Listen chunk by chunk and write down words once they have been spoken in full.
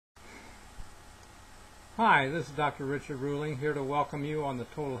Hi, this is Dr. Richard Ruling here to welcome you on the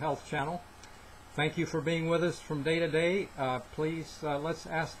Total Health Channel. Thank you for being with us from day to day. Please, let's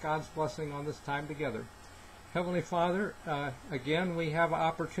ask God's blessing on this time together. Heavenly Father, again, we have an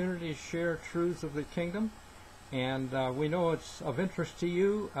opportunity to share truths of the kingdom, and we know it's of interest to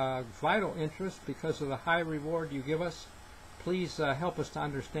you, vital interest because of the high reward you give us. Please help us to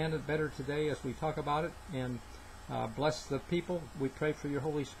understand it better today as we talk about it, and bless the people. We pray for your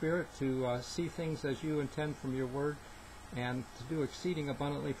Holy Spirit to see things as you intend from your word and to do exceeding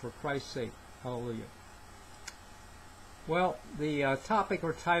abundantly for Christ's sake. Hallelujah. Well, the topic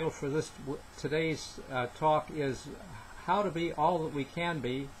or title for today's talk is how to be all that we can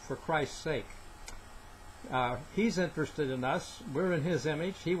be for Christ's sake. He's interested in us. We're in His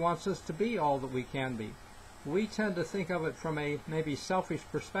image. He wants us to be all that we can be. We tend to think of it from a maybe selfish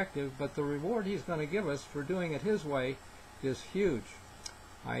perspective, but the reward He's going to give us for doing it His way is huge.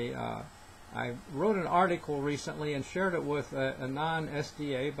 I wrote an article recently and shared it with a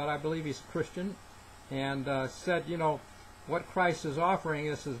non-SDA, but I believe he's a Christian, and said, you know, what Christ is offering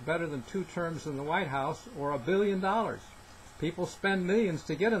us is better than 2 terms in the White House or $1 billion. People spend millions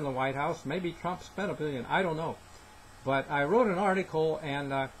to get in the White House. Maybe Trump spent $1 billion. I don't know. But I wrote an article,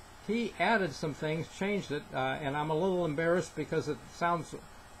 and he added some things, changed it, and I'm a little embarrassed because it sounds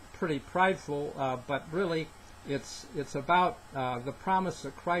pretty prideful, but really it's about the promise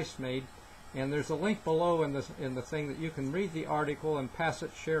that Christ made. And there's a link below in the thing that you can read the article and pass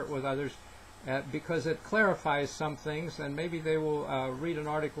it, share it with others, because it clarifies some things, and maybe they will read an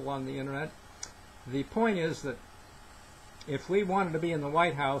article on the internet. The point is that if we wanted to be in the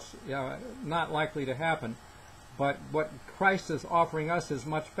White House, not likely to happen, but what Christ is offering us is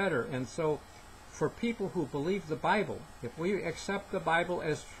much better. And so for people who believe the Bible, if we accept the Bible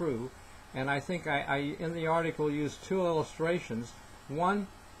as true, and I think I in the article used 2 illustrations. One,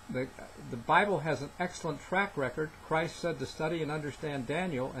 the Bible has an excellent track record. Christ said to study and understand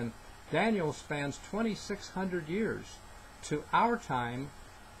Daniel, and Daniel spans 2,600 years to our time,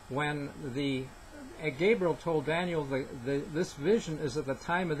 when Gabriel told Daniel this vision is at the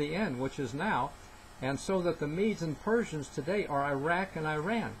time of the end, which is now, and so that the Medes and Persians today are Iraq and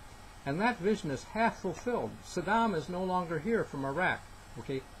Iran. And that vision is half fulfilled. Saddam is no longer here from Iraq.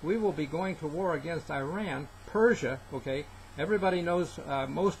 Okay, we will be going to war against Iran, Persia. Okay, everybody knows,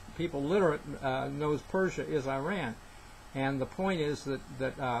 most people literate knows Persia is Iran. And the point is that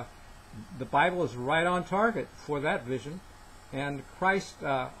the Bible is right on target for that vision. And Christ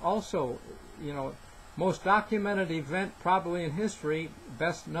also, you know, most documented event probably in history,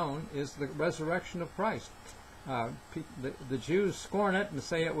 best known, is the resurrection of Christ. The Jews scorn it and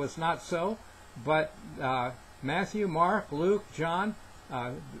say it was not so, but Matthew, Mark, Luke, John,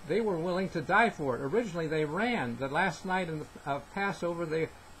 they were willing to die for it. Originally they ran. The last night in the Passover,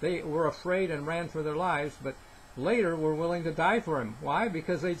 they were afraid and ran for their lives, but later were willing to die for him. Why?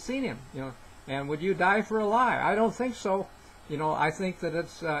 Because they'd seen him. You know, and would you die for a lie? I don't think so. You know, I think that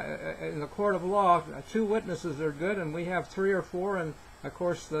it's in the court of law, 2 witnesses are good, and we have 3 or 4, and of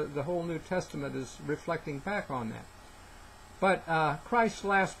course the whole New Testament is reflecting back on that. But Christ's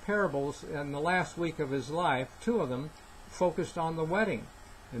last parables in the last week of his life, 2 of them focused on the wedding,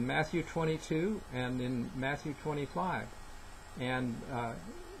 in Matthew 22 and in Matthew 25. And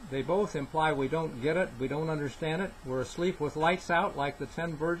they both imply we don't get it, we don't understand it, we're asleep with lights out like the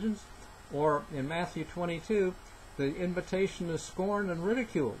 10 virgins. Or in Matthew 22, the invitation is scorned and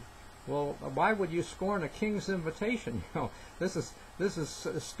ridiculed. Well, why would you scorn a king's invitation? You know, this is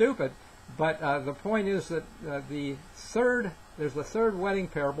stupid. But the point is that there's the third wedding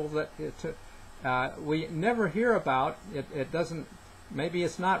parable that we never hear about. It doesn't. Maybe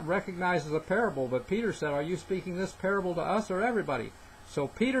it's not recognized as a parable. But Peter said, "Are you speaking this parable to us or everybody?" So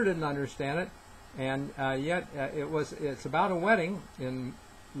Peter didn't understand it, and yet it's about a wedding in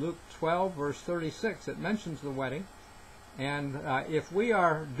Luke 12, verse 36, it mentions the wedding. And if we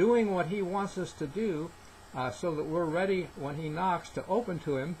are doing what he wants us to do, so that we're ready when he knocks to open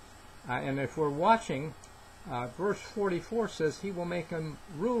to him, and if we're watching, verse 44 says he will make him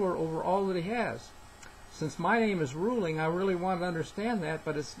ruler over all that he has. Since my name is ruling, I really want to understand that,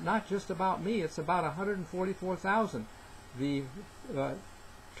 but it's not just about me, it's about 144,000.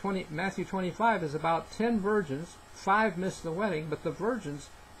 Matthew 25 is about 10 virgins, 5 missed the wedding, but the virgins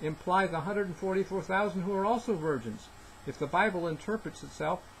imply the 144,000 who are also virgins. If the Bible interprets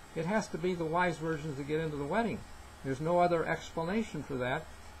itself, it has to be the wise virgins that get into the wedding. There's no other explanation for that.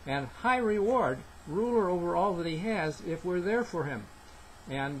 And high reward, ruler over all that he has, if we're there for him.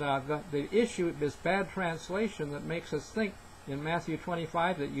 And the issue is bad translation that makes us think in Matthew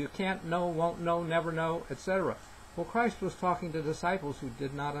 25 that you can't know, won't know, never know, etc. Well, Christ was talking to disciples who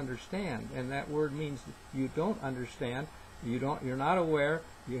did not understand, and that word means you don't understand, you're not aware,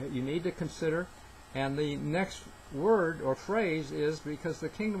 you need to consider. And the next word or phrase is, because the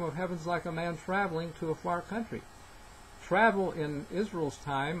kingdom of heaven is like a man traveling to a far country. Travel in Israel's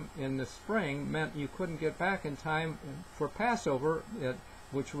time in the spring meant you couldn't get back in time for Passover,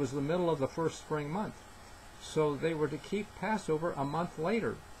 which was the middle of the first spring month. So they were to keep Passover a month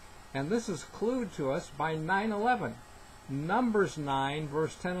later. And this is clued to us by 9/11. Numbers 9,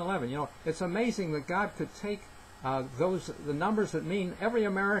 verse 10 and 11. You know, it's amazing that God could take the numbers that mean every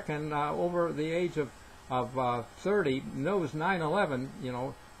American over the age of 30 knows 9/11, you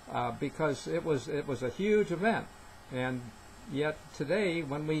know, because it was a huge event. And yet today,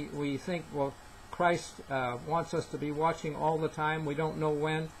 when we think, well, Christ wants us to be watching all the time, we don't know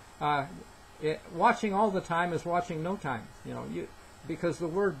when. Watching all the time is watching no time, you know, because the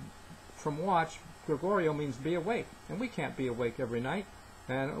word from watch, Gregorio, means be awake, and we can't be awake every night.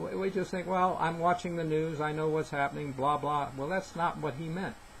 And we just think, well, I'm watching the news, I know what's happening, blah, blah. Well, that's not what he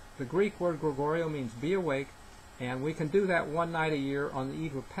meant. The Greek word Gregorio means be awake, and we can do that one night a year on the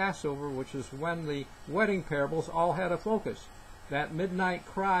eve of Passover, which is when the wedding parables all had a focus. That midnight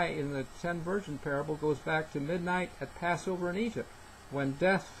cry in the 10 virgin parable goes back to midnight at Passover in Egypt, when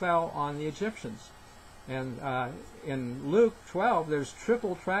death fell on the Egyptians. And in Luke 12, there's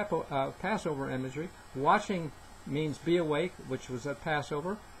triple Passover imagery. Watching means be awake, which was at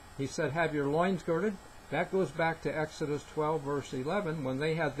Passover. He said, have your loins girded. That goes back to Exodus 12, verse 11, when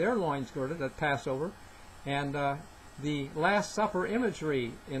they had their loins girded at Passover. And the Last Supper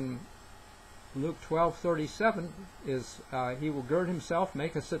imagery in Luke 12:37 is he will gird himself,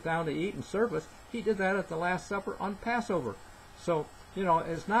 make us sit down to eat and serve us. He did that at the Last Supper on Passover. So, you know,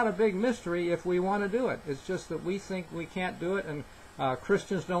 it's not a big mystery if we want to do it. It's just that we think we can't do it, and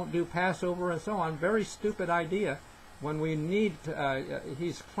Christians don't do Passover and so on. Very stupid idea when we need,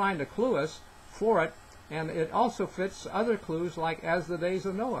 he's trying to clue us for it, and it also fits other clues like as the days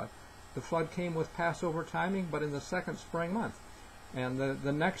of Noah. The flood came with Passover timing, but in the second spring month. And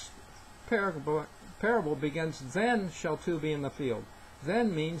the next parable begins, then shall two be in the field.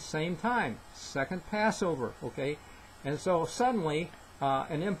 Then means same time, second Passover, okay? And so suddenly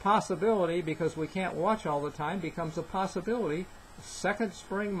an impossibility, because we can't watch all the time, becomes a possibility. Second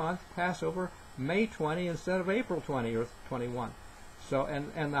spring month, Passover, May 20 instead of April 20 or 21. So,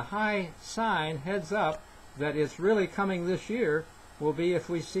 and the high sign heads up that it's really coming this year will be if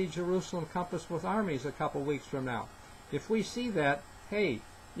we see Jerusalem compassed with armies a couple weeks from now. If we see that, hey,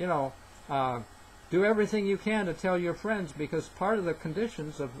 you know, do everything you can to tell your friends, because part of the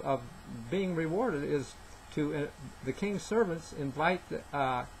conditions of being rewarded is to the king's servants invite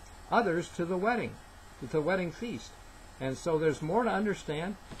others to the wedding feast. And so there's more to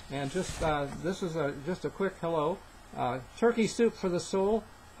understand. And just this is just a quick hello. Turkey soup for the soul.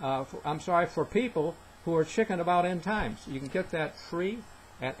 For people who are chicken about end times. You can get that free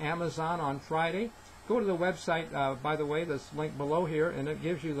at Amazon on Friday. Go to the website, by the way, that's linked below here, and it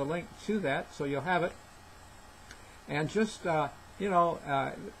gives you the link to that, so you'll have it. And just, you know,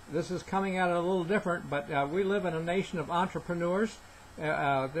 this is coming at it a little different, but we live in a nation of entrepreneurs.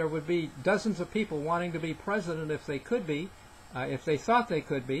 There would be dozens of people wanting to be president if they could be, if they thought they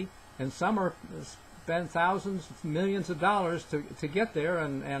could be, and some are spend thousands, millions of dollars to get there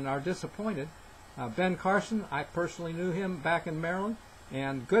and are disappointed. Ben Carson, I personally knew him back in Maryland,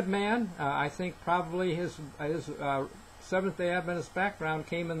 and good man. I think probably his Seventh-day Adventist background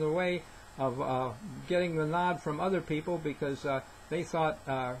came in the way of getting the nod from other people, because they thought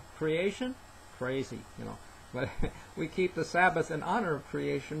creation, crazy, you know. But we keep the Sabbath in honor of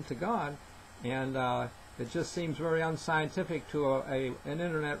creation to God, and it just seems very unscientific to an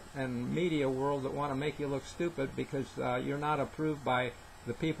internet and media world that want to make you look stupid because you're not approved by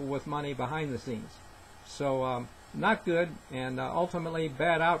the people with money behind the scenes. So not good, and ultimately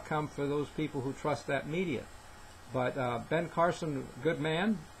bad outcome for those people who trust that media. But Ben Carson, good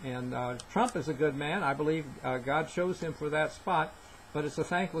man, and Trump is a good man. I believe God chose him for that spot, but it's a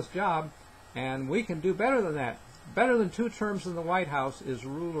thankless job, and we can do better than that. Better than 2 terms in the White House is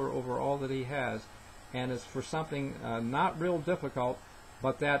ruler over all that he has, and it's for something not real difficult,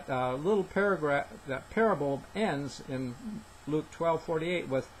 but that little paragraph, that parable ends in Luke 12:48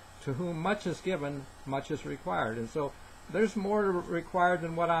 with, to whom much is given, much is required. And so there's more required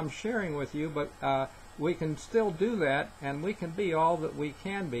than what I'm sharing with you, but we can still do that, and we can be all that we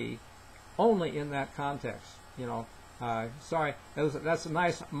can be only in that context. You know, that's a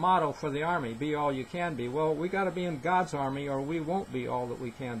nice motto for the Army, be all you can be. Well, we got to be in God's Army, or we won't be all that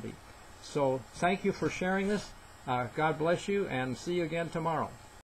we can be. So thank you for sharing this. God bless you, and see you again tomorrow.